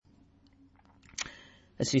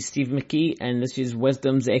This is Steve McKee and this is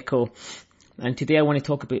Wisdom's Echo. And today I want to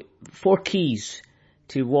talk about 4 keys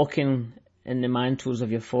to walking in the mantles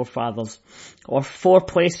of your forefathers, or 4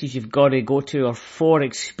 places you've got to go to, or 4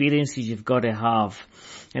 experiences you've got to have.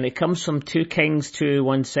 And it comes from 2 Kings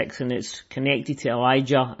 2:1-6, and it's connected to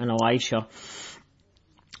Elijah and Elisha.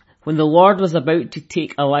 When the Lord was about to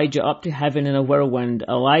take Elijah up to heaven in a whirlwind,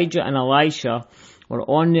 Elijah and Elisha were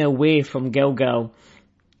on their way from Gilgal.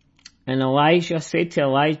 And Elijah said to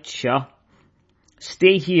Elisha,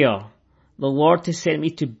 "Stay here, the Lord has sent me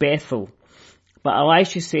to Bethel." But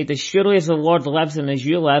Elisha said, "As surely as the Lord lives and as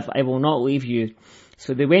you live, I will not leave you."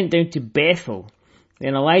 So they went down to Bethel.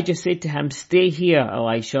 Then Elijah said to him, "Stay here,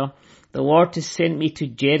 Elisha, the Lord has sent me to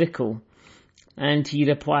Jericho." And he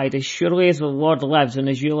replied, "As surely as the Lord lives and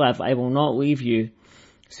as you live, I will not leave you."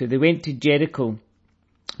 So they went to Jericho.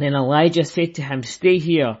 Then Elijah said to him, "Stay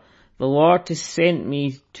here, the Lord has sent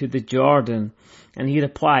me to the Jordan." And he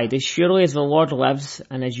replied, "As surely as the Lord lives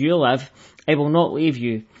and as you live, I will not leave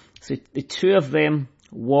you." So the 2 of them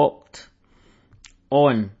walked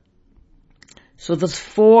on. So there's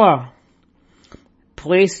 4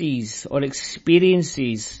 places or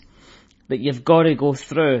experiences that you've got to go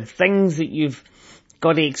through. Things that you've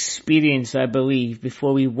got to experience, I believe,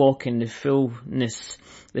 before we walk in the fullness,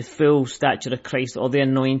 the full stature of Christ, or the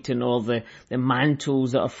anointing, or the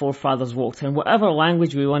mantles that our forefathers walked in, whatever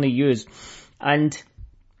language we want to use. And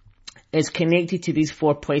it's connected to these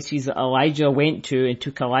 4 places that Elijah went to and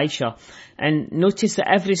took Elisha. And notice at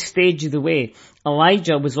every stage of the way,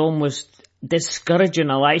 Elijah was almost discouraging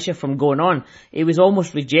Elisha from going on. He was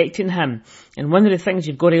almost rejecting him. And one of the things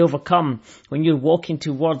you've got to overcome when you're walking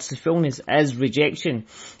towards the fullness is rejection,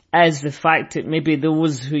 is the fact that maybe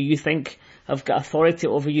those who you think have got authority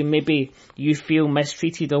over you, maybe you feel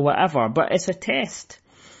mistreated or whatever. But it's a test.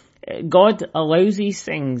 God allows these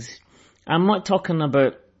things. I'm not talking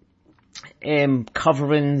about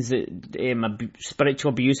coverings,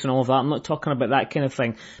 spiritual abuse and all of that. I'm not talking about that kind of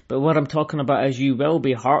thing. But what I'm talking about is you will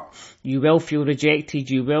be hurt, you will feel rejected,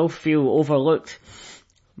 you will feel overlooked.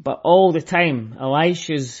 But all the time,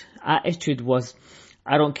 Elisha's attitude was,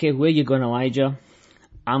 "I don't care where you're going, Elijah,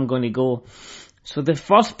 I'm going to go." So the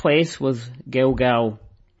first place was Gilgal.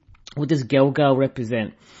 What does Gilgal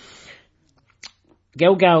represent?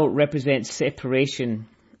 Gilgal represents separation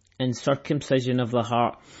and circumcision of the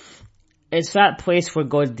heart. It's that place where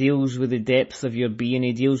God deals with the depths of your being.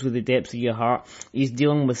 He deals with the depths of your heart. He's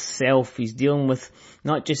dealing with self. He's dealing with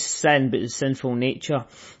not just sin, but the sinful nature.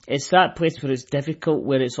 It's that place where it's difficult,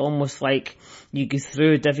 where it's almost like you go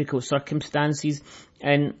through difficult circumstances.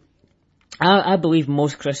 And I believe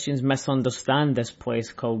most Christians misunderstand this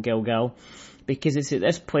place called Gilgal, because it's at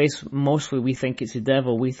this place mostly we think it's the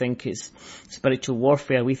devil, we think it's spiritual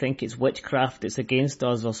warfare, we think it's witchcraft, it's against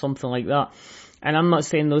us or something like that. And I'm not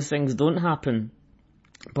saying those things don't happen,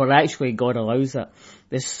 but actually God allows it.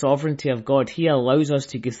 The sovereignty of God, He allows us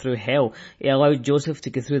to go through hell. He allowed Joseph to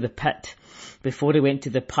go through the pit before he went to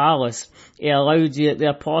the palace. He allowed the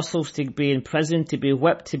apostles to be in prison, to be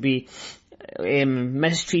whipped, to be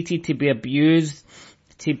mistreated, to be abused,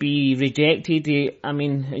 to be rejected.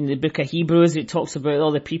 In the book of Hebrews, it talks about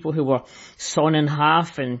all the people who were sawn in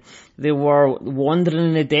half, and they were wandering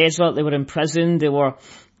in the desert, they were in prison, they were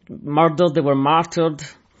murdered, they were martyred.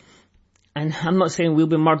 And I'm not saying we'll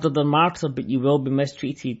be murdered or martyred, but you will be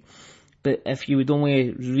mistreated. But if you would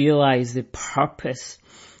only realise the purpose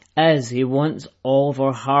is, He wants all of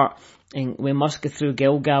our heart. And we must go through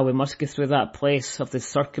Gilgal, we must go through that place of the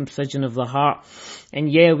circumcision of the heart.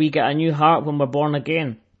 And yeah, we get a new heart when we're born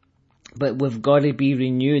again. But we've got to be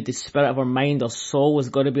renewed. The spirit of our mind, our soul has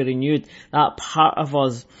got to be renewed. That part of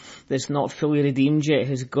us that's not fully redeemed yet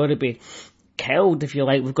has got to be killed, if you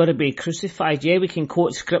like. We've got to be crucified. Yeah, we can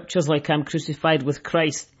quote scriptures like "I'm crucified with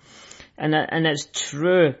Christ." And it's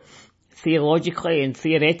true theologically and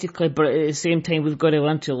theoretically, but at the same time we've got to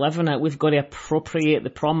learn to live in it. We've got to appropriate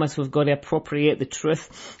the promise. We've got to appropriate the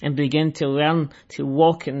truth and begin to learn to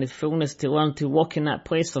walk in the fullness, to learn to walk in that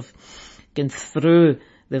place of going through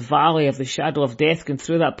the valley of the shadow of death, going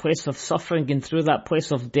through that place of suffering, going through that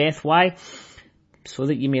place of death. Why? So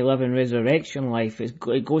that you may live in resurrection life. It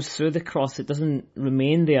goes through the cross. It doesn't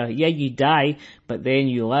remain there. Yeah, you die, but then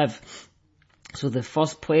you live. So the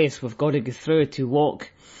first place we've got to go through to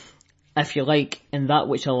walk, if you like, in that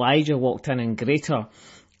which Elijah walked in and greater,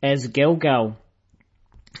 is Gilgal.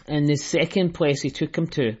 And the second place He took him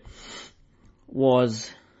to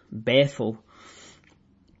was Bethel.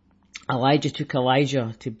 Elijah took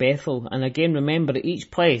Elijah to Bethel. And again, remember, at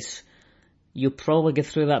each place, you'll probably go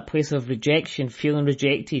through that place of rejection, feeling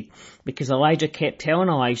rejected, because Elijah kept telling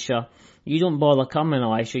Elisha, "You don't bother coming,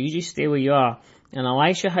 Elisha. You just stay where you are. And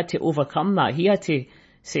Elisha had to overcome that. He had to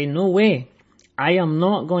say, no way. I am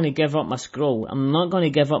not going to give up my scroll. I'm not going to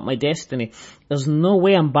give up my destiny. There's no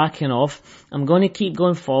way I'm backing off. I'm going to keep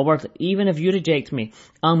going forward. Even if you reject me,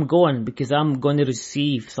 I'm going because I'm going to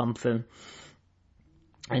receive something.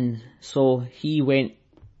 And so he went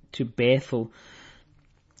to Bethel.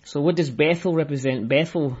 So what does Bethel represent?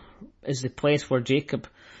 Bethel is the place where Jacob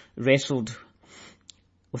wrestled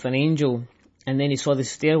with an angel, and then he saw the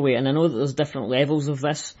stairway. And I know that there's different levels of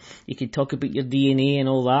this. You could talk about your DNA and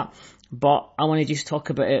all that, but I want to just talk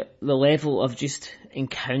about it, the level of just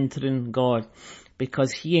encountering God,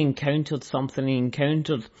 because he encountered something. He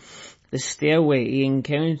encountered the stairway. He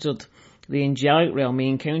encountered the angelic realm. He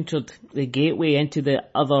encountered the gateway into the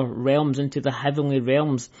other realms, into the heavenly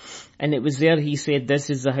realms. And it was there he said, this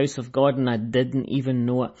is the house of God, and I didn't even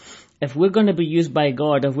know it. If we're going to be used by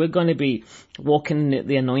God, if we're going to be walking in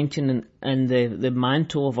the anointing and the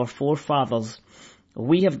mantle of our forefathers,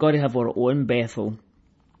 we have got to have our own Bethel.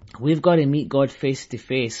 We've got to meet God face to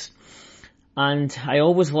face. And I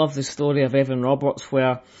always love the story of Evan Roberts,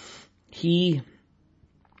 where he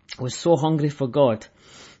was so hungry for God.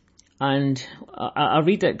 And I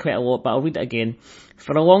read it quite a lot, but I'll read it again.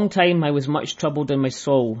 For a long time I was much troubled in my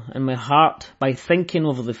soul and my heart by thinking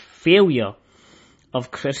over the failure of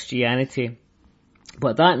Christianity.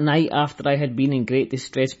 But that night, after I had been in great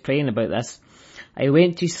distress praying about this, I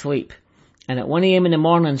went to sleep, and at 1 a.m. in the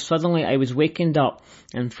morning suddenly I was wakened up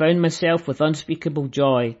and found myself with unspeakable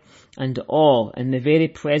joy and awe in the very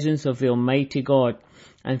presence of the Almighty God.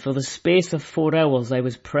 And for the space of 4 hours I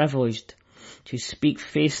was privileged to speak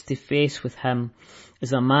face to face with him,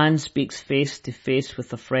 as a man speaks face to face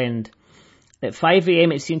with a friend. At 5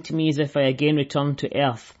 a.m. it seemed to me as if I again returned to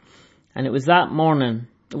earth. And it was that morning,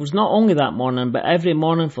 it was not only that morning, but every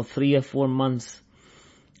morning for 3 or 4 months.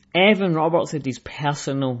 Evan Roberts had his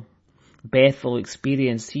personal Bethel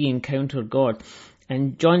experience. He encountered God.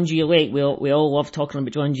 And John G. Lake, we all love talking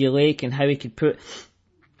about John G. Lake and how he could put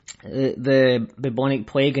the bubonic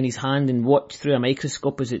plague in his hand and watch through a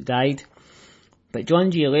microscope as it died. But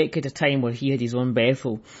John G. Lake had a time where he had his own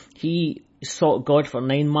Bethel. He sought God for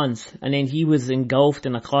 9 months, and then he was engulfed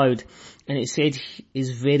in a cloud, and it said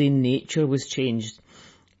his very nature was changed.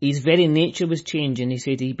 His very nature was changed, and he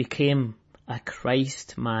said he became a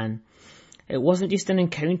Christ man. It wasn't just an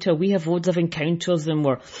encounter. We have loads of encounters, and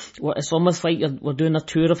it's almost like we're doing a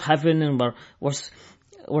tour of heaven, and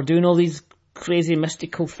we're doing all these crazy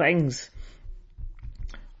mystical things.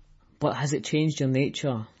 But has it changed your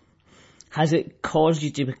nature? Has it caused you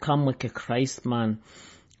to become like a Christ man?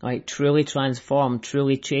 Like truly transformed,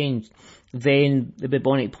 truly changed? Then the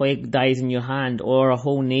bubonic plague dies in your hand, or a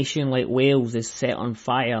whole nation like Wales is set on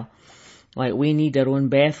fire. Like we need our own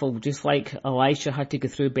Bethel, just like Elisha had to go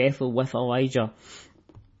through Bethel with Elijah.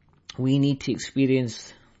 We need to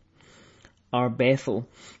experience our Bethel.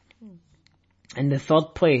 In the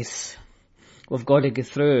third place we've got to go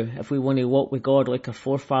through, if we want to walk with God like our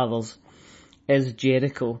forefathers, is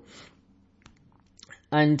Jericho.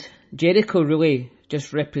 And Jericho really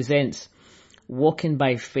just represents walking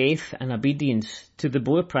by faith and obedience to the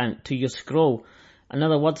blueprint, to your scroll. In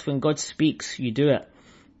other words, when God speaks, you do it.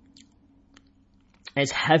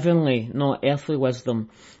 It's heavenly, not earthly wisdom.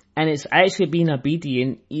 And it's actually being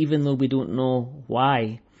obedient even though we don't know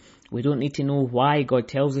why. We don't need to know why God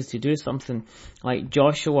tells us to do something. Like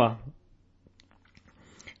Joshua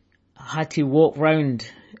had to walk round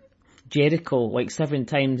Jericho like 7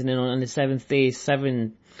 times, and then on the 7th day,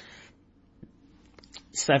 seven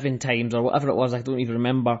times, or whatever it was, I don't even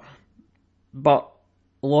remember. But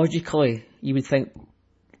logically, you would think,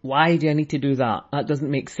 why do I need to do that? That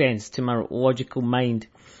doesn't make sense to my logical mind.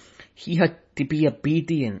 He had to be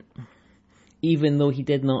obedient, even though he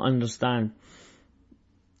did not understand.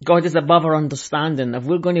 God is above our understanding. If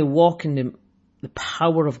we're going to walk in the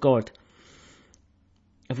power of God,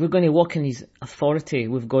 if we're going to walk in his authority,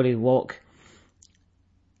 we've got to walk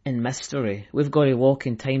in mystery. We've got to walk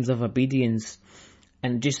in times of obedience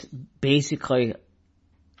and just basically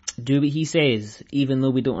do what he says, even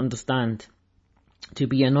though we don't understand. To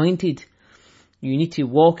be anointed, you need to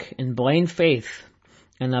walk in blind faith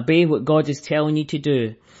and obey what God is telling you to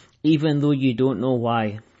do, even though you don't know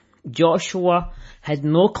why. Joshua had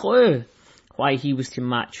no clue why he was to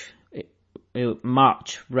march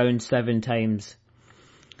round 7 times.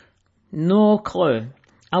 No clue.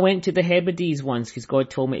 I went to the Hebrides once because God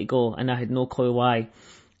told me to go, and I had no clue why.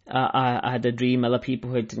 I had a dream, other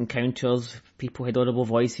people had encounters, people had audible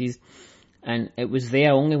voices, and it was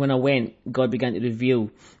there only when I went, God began to reveal.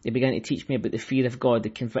 They began to teach me about the fear of God, the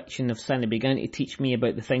conviction of sin. They began to teach me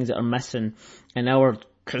about the things that are missing in our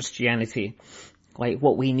Christianity. like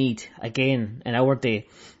what we need again in our day.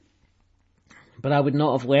 But I would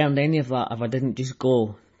not have learned any of that if I didn't just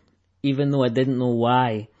go, even though I didn't know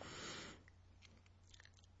why.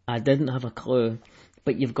 I didn't have a clue,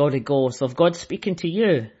 but you've got to go. So if God's speaking to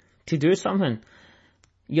you to do something,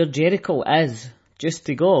 your Jericho is just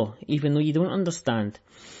to go, even though you don't understand.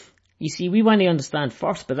 You see, we want to understand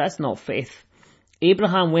first, but that's not faith.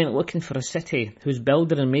 Abraham went looking for a city whose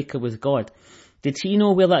builder and maker was God. Did he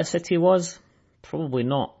know where that city was? Probably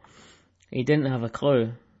not. He didn't have a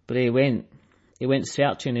clue, but he went. He went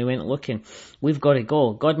searching, he went looking. We've got to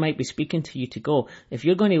go. God might be speaking to you to go. If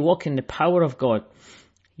you're going to walk in the power of God,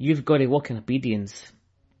 you've got to walk in obedience.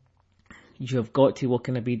 You've got to walk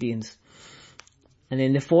in obedience. And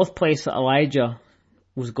then the fourth place that Elijah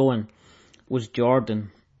was going was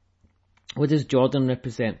Jordan. What does Jordan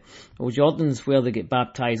represent? Well, Jordan's where they get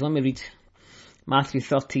baptized. Let me read Matthew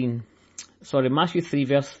 3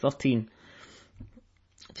 verse 13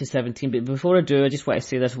 to 17. But before I do, I just want to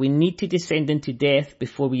say this. We need to descend into death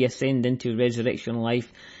before we ascend into resurrection life.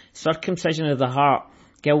 Circumcision of the heart.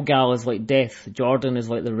 Gilgal is like death. Jordan is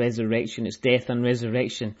like the resurrection. It's death and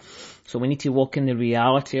resurrection. So we need to walk in the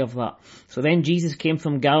reality of that. So then Jesus came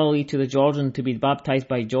from Galilee to the Jordan to be baptized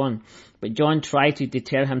by John. But John tried to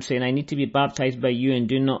deter him, saying, I need to be baptized by you, and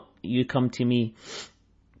do not you come to me.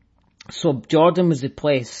 So Jordan was the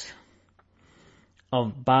place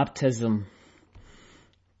of baptism.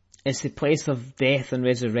 It's the place of death and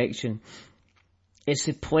resurrection. It's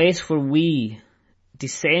the place where we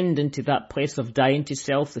descend into that place of dying to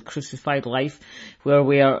self, the crucified life, where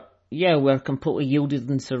we're completely yielded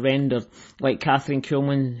and surrendered. Like Catherine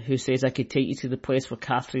Kuhlman, who says, I could take you to the place where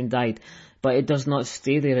Catherine died. But it does not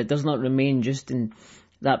stay there. It does not remain just in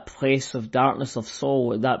that place of darkness of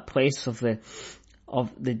soul, that place of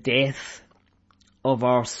the death of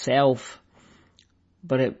ourself.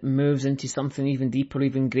 But it moves into something even deeper,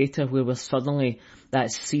 even greater, where we're suddenly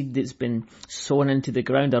that seed that's been sown into the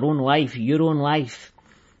ground, our own life, your own life,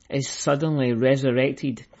 is suddenly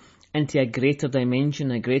resurrected into a greater dimension,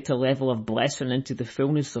 a greater level of blessing, into the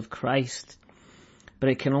fullness of Christ. But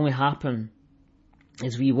it can only happen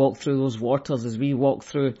as we walk through those waters, as we walk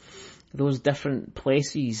through those different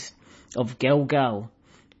places of Gilgal,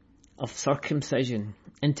 of circumcision,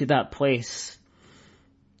 into that place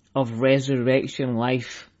of resurrection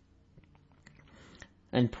life.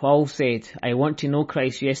 And Paul said, I want to know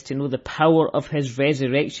Christ, yes, to know the power of his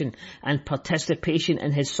resurrection and participation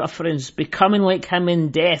in his sufferings, becoming like him in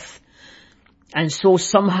death, and so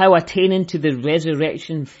somehow attaining to the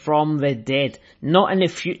resurrection from the dead. Not in the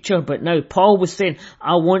future, but now. Paul was saying,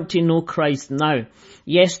 I want to know Christ now.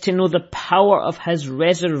 Yes, to know the power of his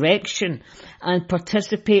resurrection and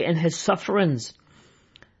participate in his sufferings,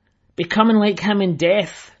 becoming like him in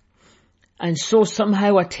death, and so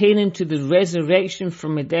somehow attaining to the resurrection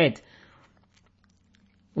from the dead.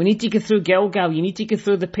 We need to go through Gilgal. You need to go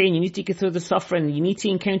through the pain. You need to go through the suffering. You need to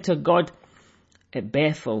encounter God at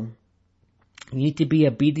Bethel. You need to be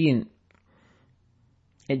obedient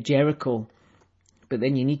at Jericho. But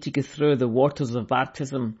then you need to go through the waters of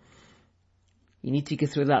baptism. You need to go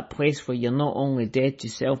through that place where you're not only dead to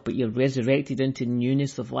self, but you're resurrected into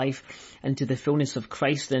newness of life, into the fullness of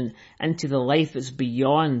Christ, and into the life that's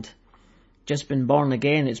beyond just been born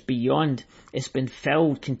again. It's beyond. It's been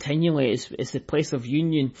filled continually. It's the place of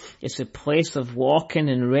union. It's a place of walking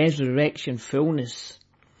in resurrection fullness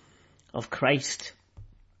of Christ.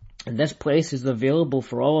 And this place is available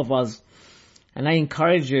for all of us. And I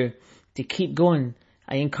encourage you to keep going.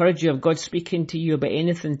 I encourage you, if God's speaking to you about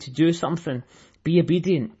anything, to do something. Be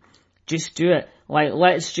obedient. Just do it. Like,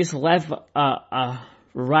 let's just live a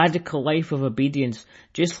radical life of obedience.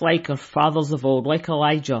 Just like our fathers of old, like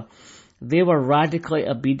Elijah. They were radically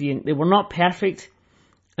obedient. They were not perfect,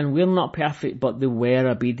 and we're not perfect, but they were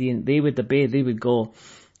obedient. They would obey, they would go.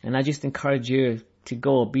 And I just encourage you to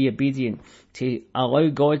go, be obedient, to allow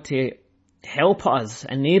God to help us,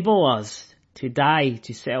 enable us to die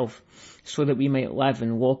to self, so that we might live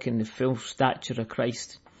and walk in the full stature of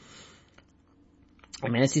Christ.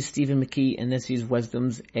 Amen. This is Stephen McKee, and this is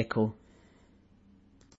Wisdom's Echo.